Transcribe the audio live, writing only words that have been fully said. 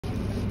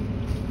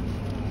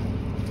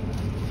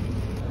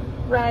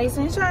Rise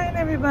and shine,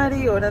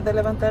 everybody. Hora de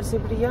levantarse y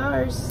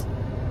brillar.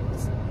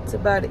 It's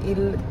about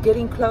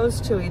getting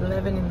close to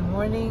 11 in the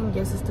morning.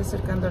 Ya se está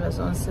acercando a las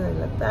 11 de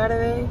la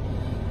tarde.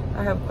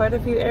 I have quite a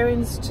few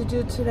errands to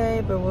do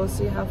today, but we'll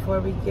see how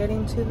far we get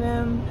into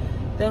them.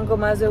 Tengo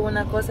más de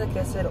una cosa que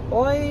hacer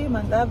hoy,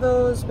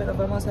 mandados, pero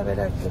vamos a ver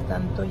a qué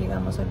tanto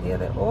llegamos el día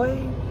de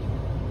hoy.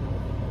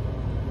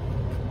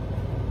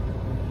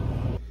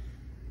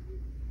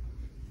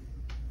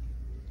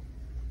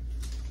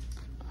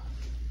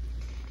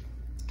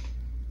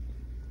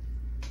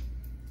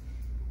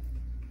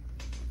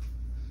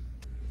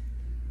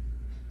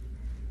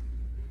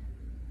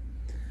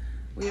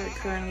 We are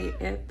currently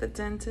at the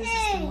dentist.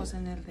 Estamos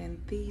en el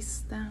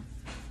dentista.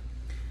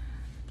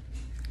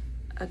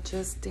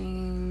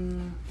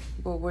 Adjusting,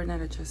 well, we're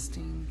not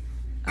adjusting.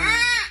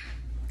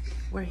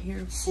 We're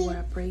here for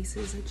a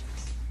braces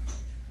adjust.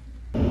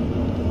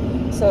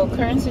 So,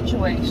 current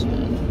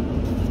situation.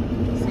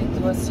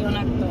 Situación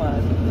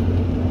actual.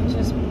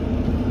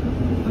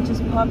 We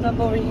just popped up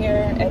over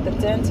here at the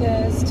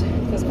dentist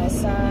because my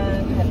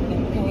son had been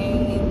in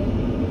pain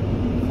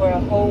for a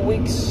whole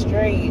week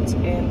straight,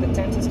 and the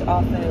dentist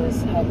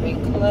office had been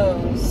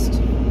closed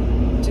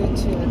due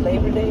to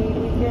Labor Day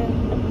weekend.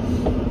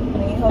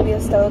 Mi hijo había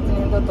estado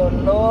teniendo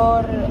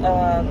dolor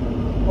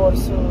por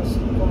sus,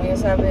 como ya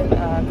saben,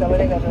 acaba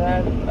de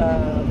agarrar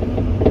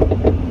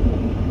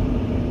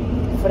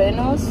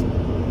frenos,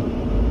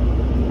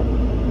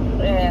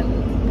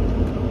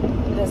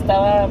 le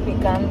estaba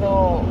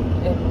picando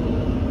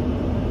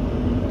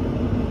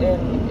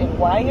el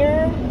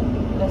wire,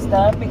 le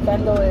estaba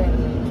picando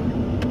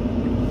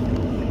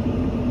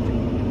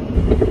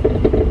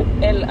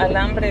el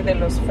alambre de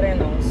los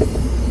frenos.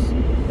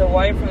 The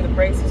wire from the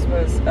braces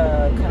was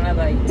kind of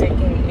like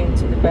digging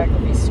into the back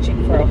of his cheek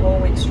for a whole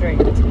week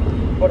straight.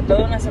 Por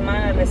toda una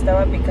semana le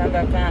estaba picando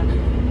acá.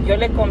 Yo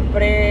le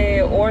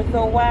compré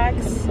ortho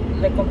wax,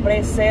 le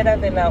compré cera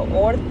de la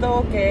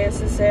ortho, que es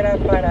cera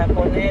para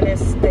poner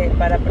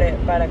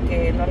para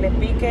que no le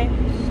pique.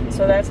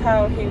 So that's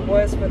how he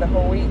was for the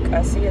whole week.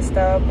 Así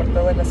estaba por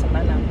toda la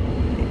semana.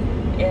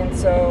 And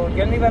so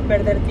yo no iba a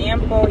perder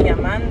tiempo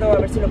llamando a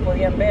ver si lo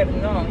podían ver.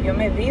 No, yo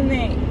me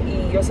vine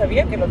y yo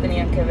sabía que lo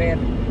tenían que ver.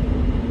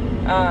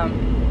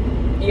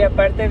 Y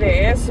aparte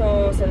de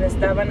eso, se le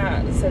estaban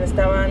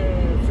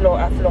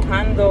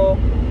aflojando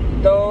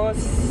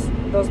dos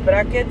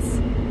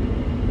brackets.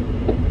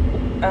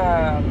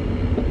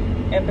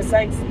 And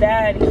besides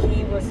that,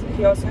 he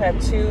also had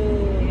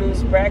 2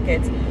 loose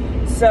brackets.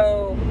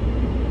 So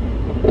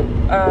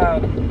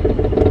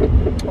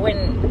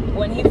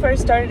when he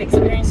first started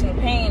experiencing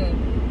pain,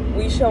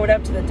 we showed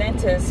up to the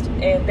dentist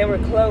and they were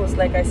closed,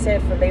 like I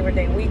said, for Labor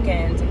Day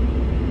weekend.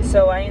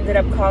 So I ended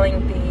up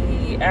calling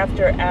the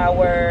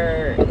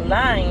after-hour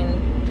line.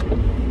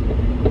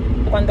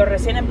 Cuando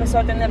recién empezó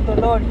a tener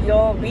dolor,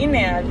 yo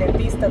vine al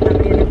dentista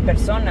también en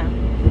persona,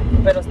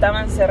 pero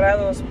estaban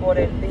cerrados por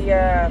el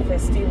día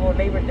festivo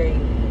Labor Day.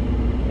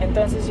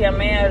 Entonces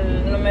llamé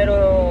al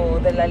número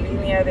de la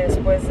línea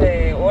después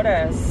de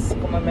horas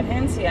como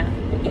emergencia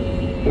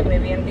y me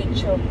habían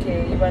dicho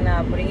que iban a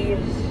abrir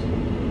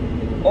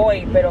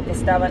hoy, pero que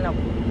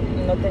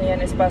no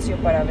tenían espacio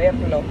para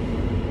verlo.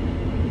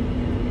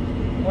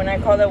 When I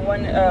called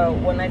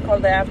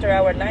the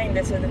after-hour line,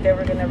 they said that they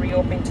were going to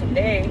reopen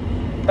today,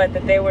 but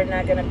that they were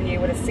not going to be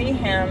able to see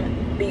him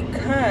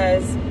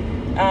because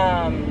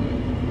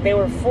they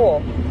were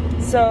full.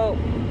 So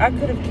I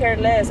could have cared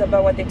less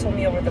about what they told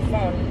me over the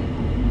phone.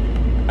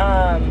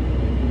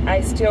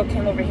 I still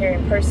came over here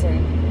in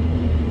person.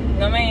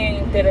 No me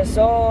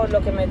interesó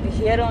lo que me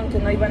dijeron, que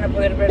no iban a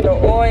poder verlo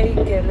hoy,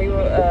 que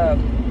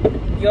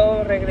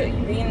yo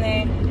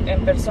vine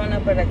en persona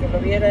para que lo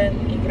vieran,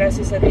 y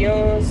gracias a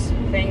Dios,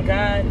 thank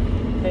God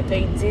that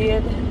they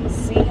did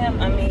see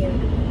him. I mean,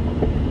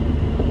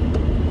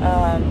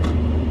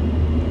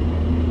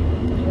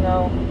 you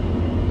know,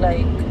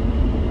 like,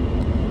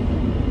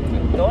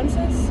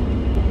 entonces,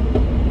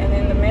 and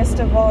in the midst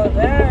of all of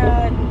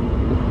that,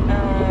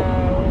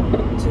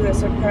 to the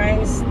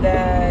surprise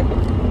that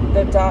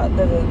the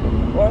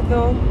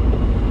ortho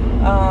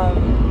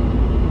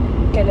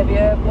que le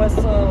había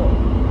puesto,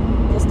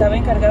 que estaba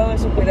encargado de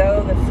su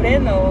cuidado de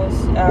frenos,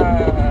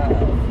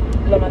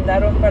 lo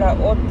mandaron para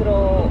otra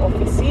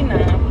oficina,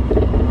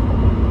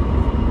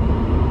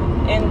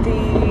 and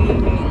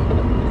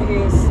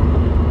his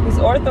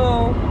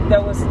ortho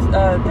that was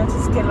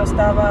dentist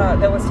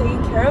that was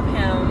taking care of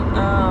him,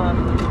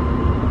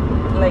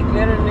 like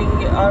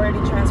literally already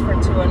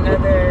transferred to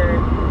another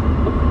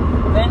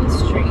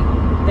dentistry,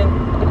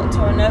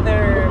 to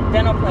another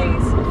dental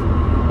place.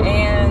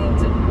 And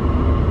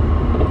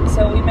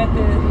so we met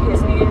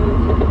his new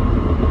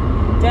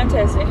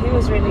dentist, and he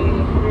was really,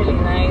 really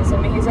nice. I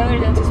mean, his other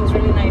dentist was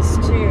really nice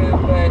too,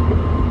 but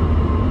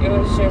it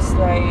was just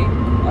like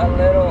a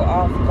little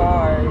off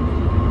guard.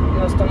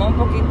 Nos tomó un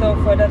poquito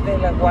fuera de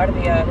la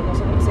guardia, no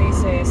sé cómo se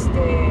dice,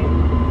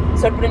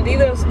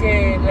 sorprendidos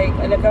que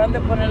le acaban de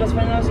poner los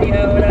frenos y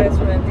ahora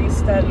su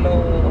dentista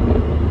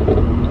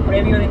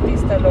previo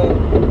dentista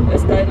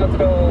está en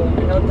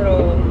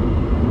otro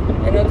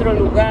en otro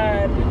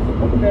lugar,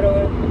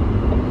 pero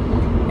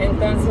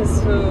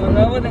entonces su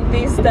nuevo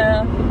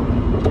dentista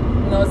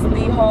nos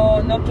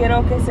dijo, no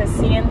quiero que se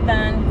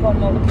sientan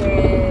como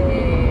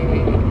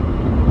que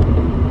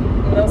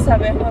no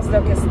sabemos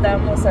lo que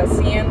estamos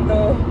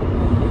haciendo.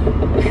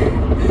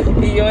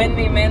 Y yo en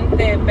mi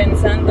mente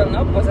pensando,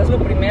 no, pues es lo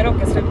primero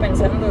que estoy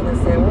pensando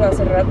desde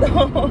hace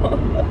rato.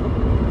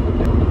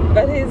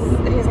 But his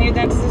new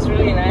dentist is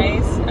really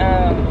nice.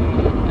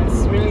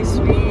 It's really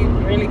sweet,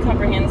 really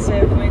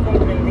comprehensive, muy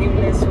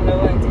comprendible su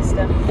nuevo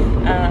dentista.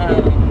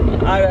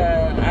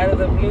 Out of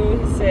the blue,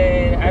 he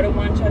said, I don't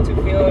want you to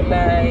feel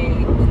like,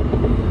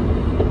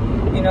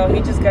 you know,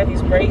 he just got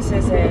his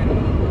braces and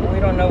we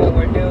don't know what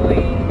we're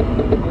doing.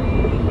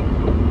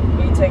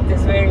 We take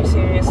this very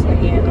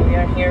seriously and we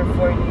are here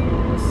for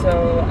you.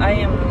 So I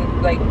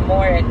am like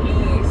more at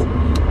ease.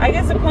 I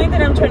guess the point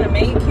that I'm trying to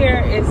make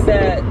here is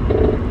that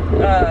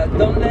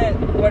don't let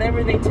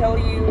whatever they tell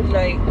you,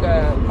 like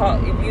call,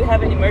 if you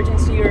have an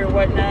emergency or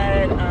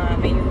whatnot,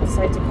 and you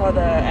decide to call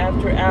the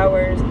after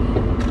hours,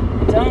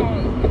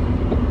 don't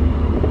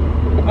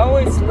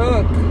always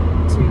look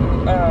to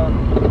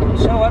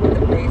show up at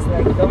the place.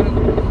 Like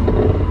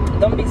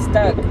don't be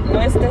stuck. No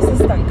estés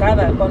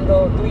estancada.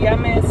 Cuando tú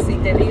llames y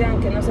te digan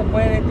que no se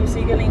puede, tú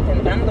síguele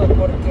intentando,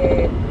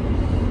 porque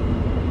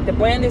te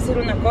pueden decir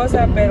una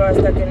cosa, pero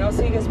hasta que no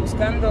sigues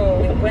buscando,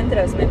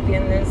 encuentras, ¿me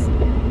entiendes?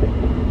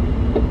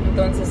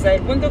 Entonces,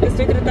 el punto que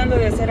estoy tratando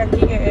de hacer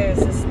aquí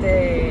es,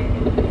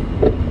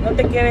 no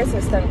te quedes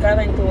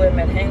estancada en tu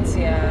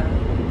emergencia.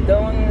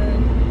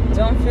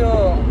 Don't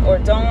feel, or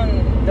don't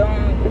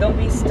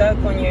be stuck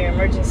on your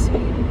emergency.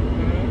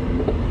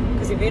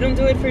 Because if you don't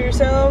do it for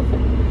yourself,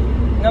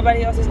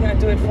 nobody else is going to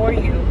do it for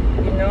you,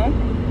 you know?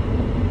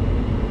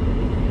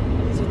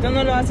 Si tú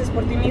no lo haces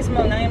por ti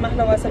mismo, nadie más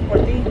lo va a hacer por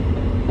ti.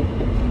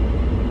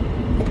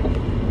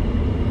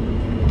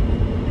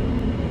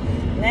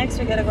 Next,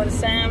 we gotta go to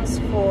Sam's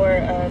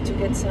to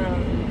get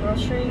some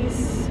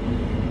groceries.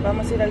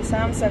 Vamos a ir al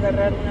Sam's a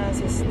agarrar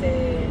unas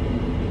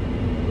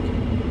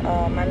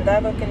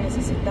mandado que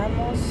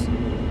necesitamos.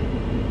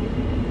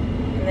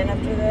 And then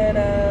after that,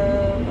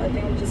 I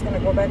think we're just gonna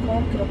go back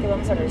home. Creo que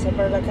vamos a regresar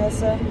para la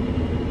casa.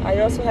 I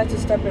also had to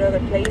stop at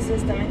other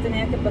places. También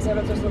tenía que pasar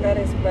a otros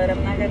lugares, but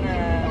I'm not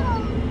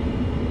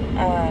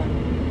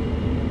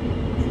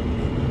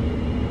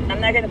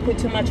gonna put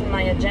too much on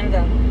my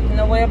agenda.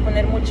 No voy a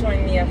poner mucho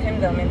en mi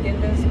agenda, ¿me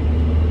entiendes?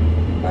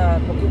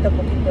 Poquito a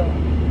poquito.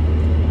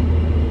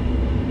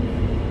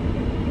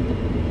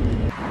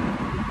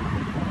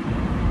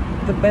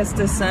 The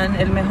bestest son,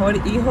 el mejor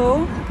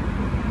hijo.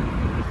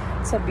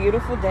 It's a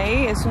beautiful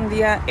day. Es un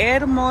día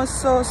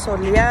hermoso,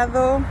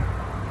 soleado.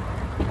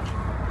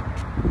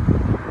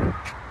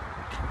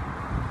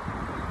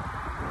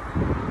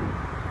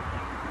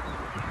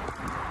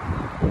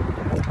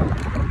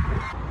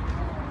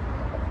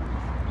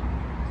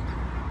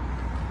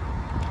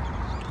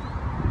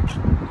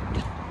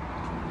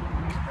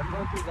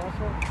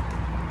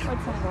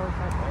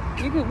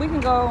 We can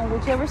go on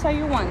whichever side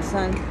you want,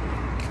 son.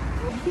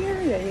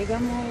 Here, ya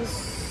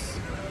llegamos.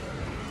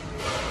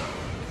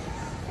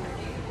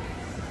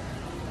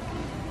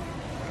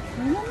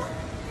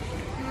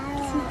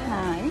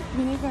 Hi.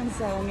 Vine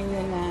cansada, mi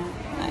nena.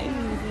 Ay,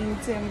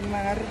 pinche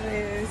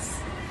marres.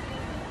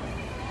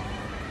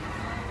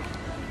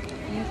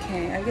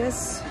 Okay, I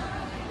guess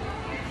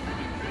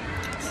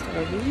it's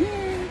over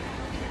here.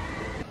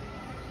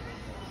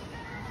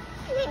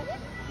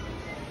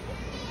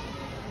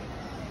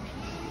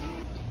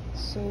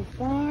 So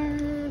far,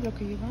 lo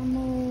que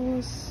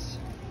llevamos.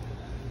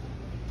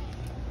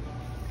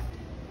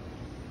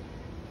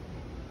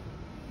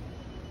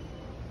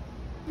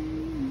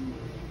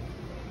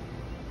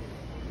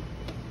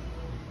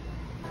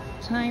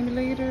 Time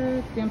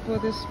later, tiempo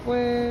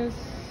después.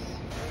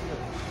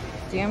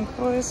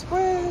 Tiempo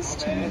después,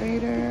 time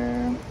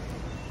later.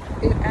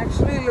 It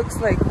actually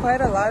looks like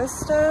quite a lot of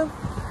stuff.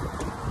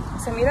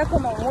 Se mira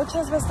como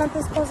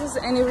bastantes cosas,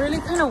 and it really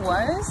kind of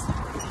was.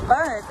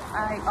 But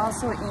I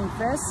also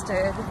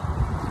invested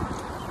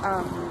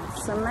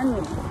some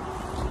money.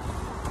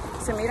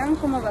 Se miran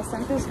como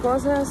bastantes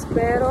cosas,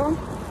 pero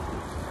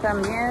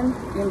también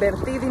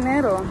invertí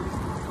dinero.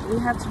 We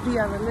have to be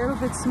a little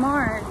bit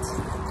smart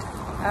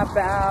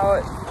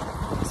about,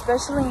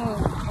 especially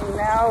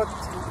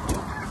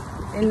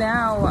in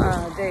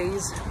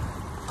nowadays,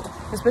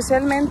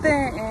 especialmente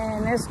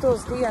en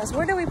estos días.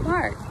 Where do we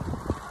park?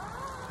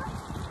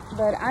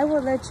 But I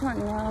will let you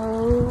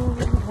know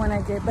when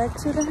I get back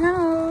to the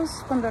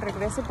house, cuando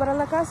regrese para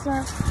la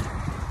casa.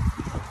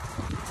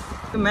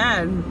 You're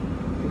mad.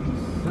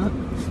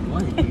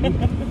 Why?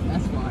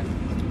 That's why.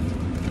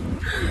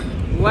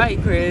 Why,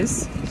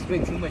 Chris? You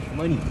spent too much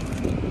money.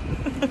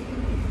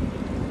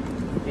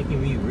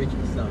 Making me rich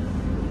and stuff.